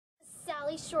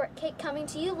Sally Shortcake coming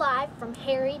to you live from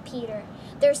Harry Peter.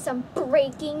 There's some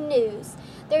breaking news.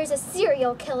 There's a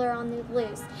serial killer on the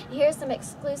loose. Here's some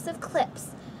exclusive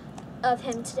clips of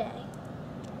him today.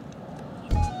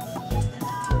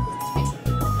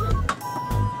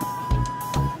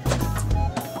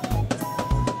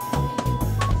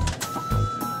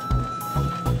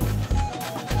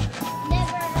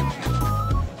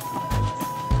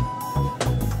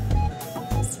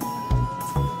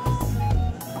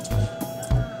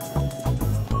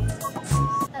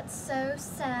 So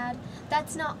sad.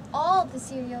 That's not all the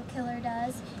serial killer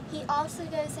does. He also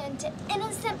goes into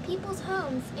innocent people's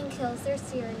homes and kills their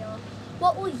cereal.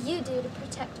 What will you do to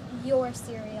protect your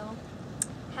cereal?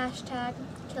 Hashtag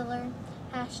killer,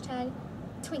 hashtag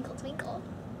twinkle twinkle,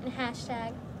 and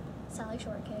hashtag Sally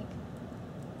Shortcake.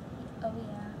 Oh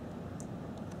yeah.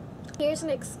 Here's an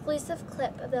exclusive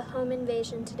clip of the home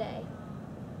invasion today.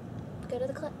 Go to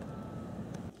the clip.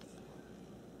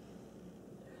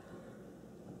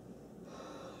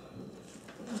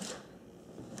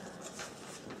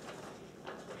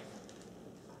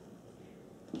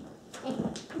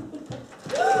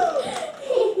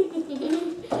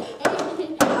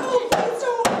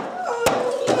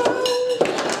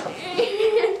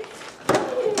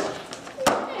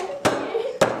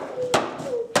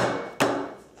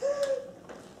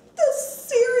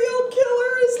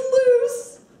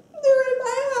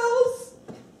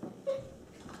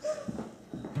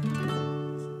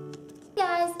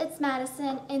 It's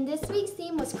Madison, and this week's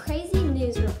theme was Crazy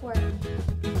News Report.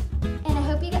 And I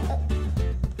hope you guys...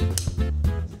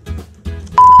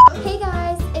 Hey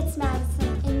guys, it's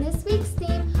Madison, and this week's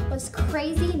theme was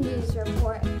Crazy News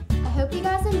Report. I hope you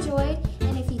guys enjoyed,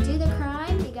 and if you do the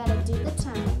crime, you gotta do the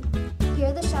time. Here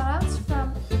are the shout-outs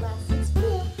from last week's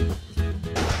video.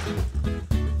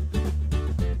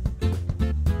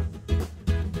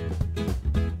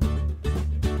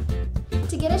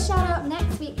 To get a shout-out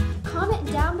next week,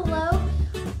 comment down below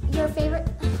your favorite.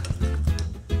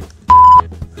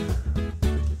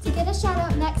 To get a shout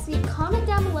out next week, comment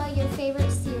down below your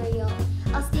favorite cereal.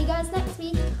 I'll see you guys next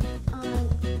week.